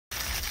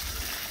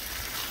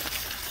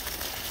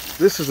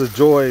This is the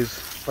joys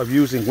of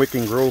using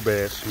wicking grow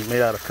beds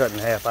made out of cut in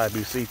half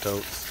IBC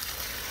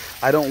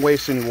totes. I don't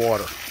waste any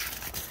water.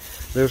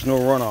 There's no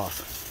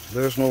runoff.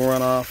 There's no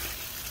runoff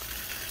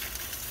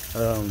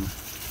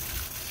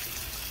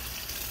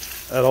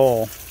at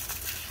all,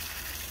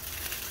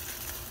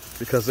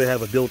 because they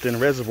have a built-in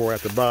reservoir at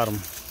the bottom,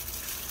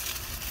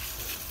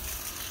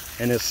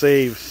 and it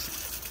saves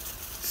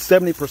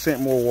 70%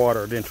 more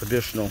water than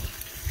traditional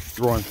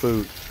growing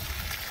food.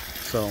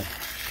 So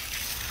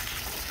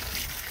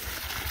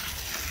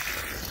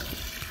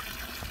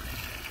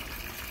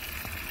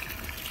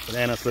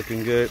banana's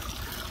looking good.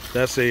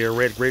 That's a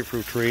red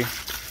grapefruit tree.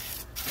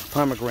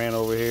 Pomegranate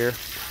over here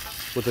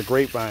with a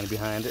grapevine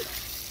behind it.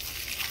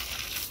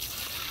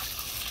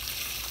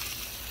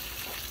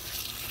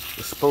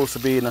 It's supposed to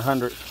be in the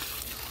 100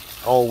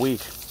 all week.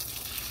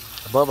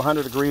 Above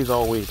 100 degrees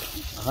all week.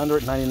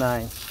 100 to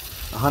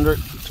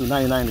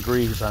 99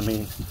 degrees, I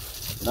mean.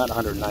 Not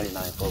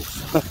 199,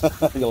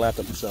 folks. You'll laugh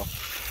at yourself.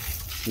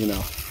 You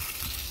know.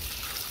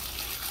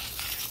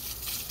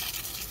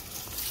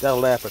 Gotta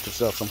laugh at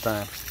yourself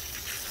sometimes.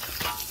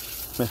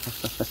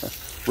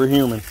 We're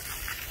human.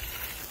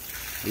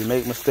 We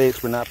make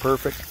mistakes. We're not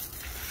perfect.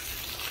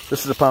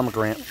 This is a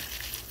pomegranate.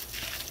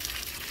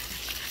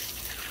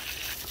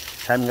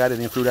 Haven't got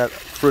any fruit out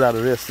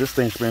of this. This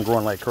thing's been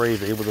growing like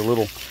crazy. It was a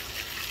little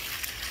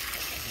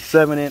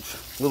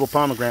 7-inch little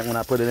pomegranate when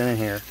I put it in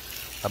here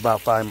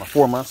about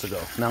 4 months ago.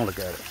 Now look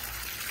at it.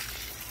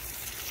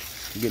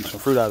 I'm getting some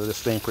fruit out of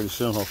this thing pretty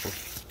soon, hopefully.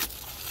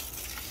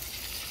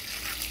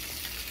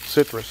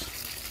 Citrus.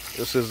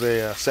 This is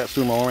a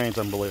Satsuma orange,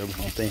 I'm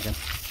thinking.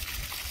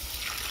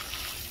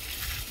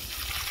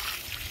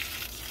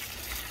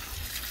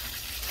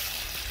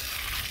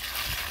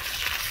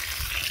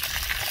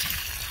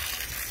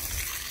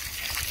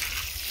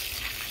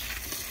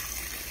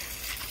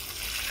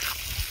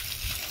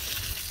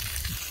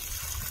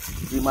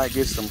 You might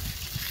get some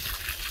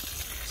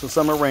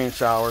summer rain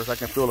showers. I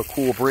can feel the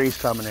cool breeze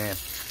coming in,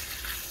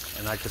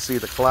 and I can see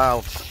the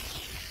clouds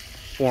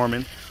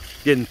forming,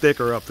 getting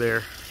thicker up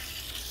there.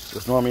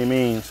 This normally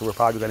means we're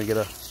probably going to get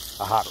a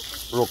hot,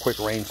 real quick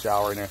rain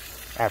shower in the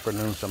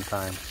afternoon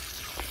sometime.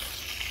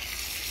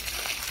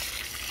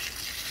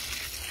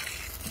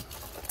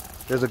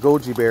 There's a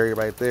goji berry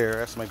right there.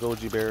 That's my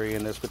goji berry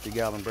in this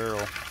 50-gallon barrel.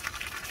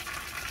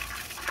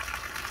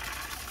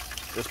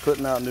 Just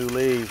putting out new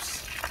leaves.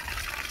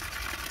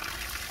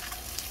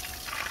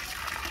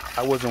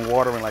 I wasn't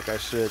watering like I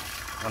should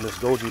on this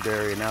goji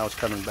berry, and now it's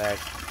coming back.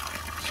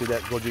 See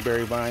that goji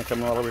berry vine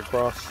coming all the way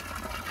across?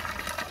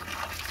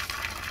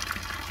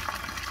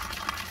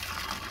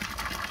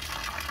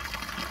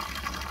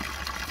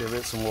 Give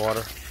it some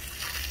water.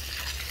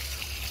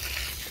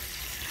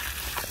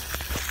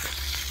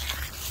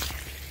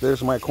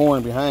 There's my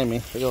corn behind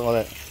me. Look at all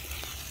that.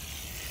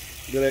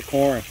 Look at that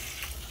corn.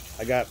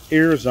 I got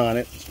ears on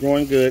it. It's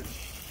growing good.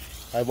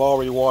 I've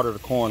already watered the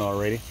corn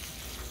already.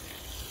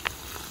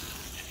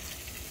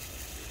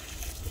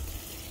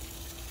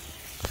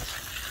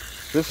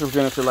 This is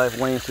Genesis Life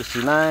Wayne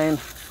 69,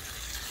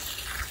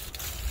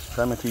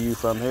 coming to you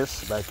from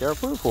his backyard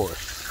fruit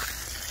forest.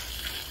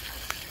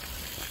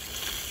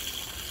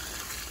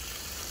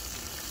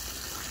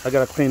 I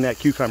gotta clean that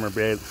cucumber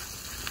bed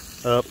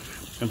up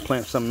and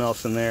plant something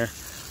else in there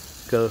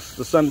because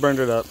the sun burned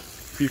it up. A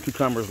few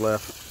cucumbers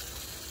left.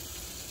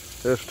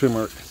 There's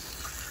turmeric.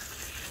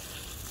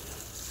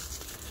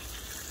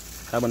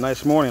 Have a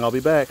nice morning. I'll be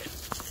back.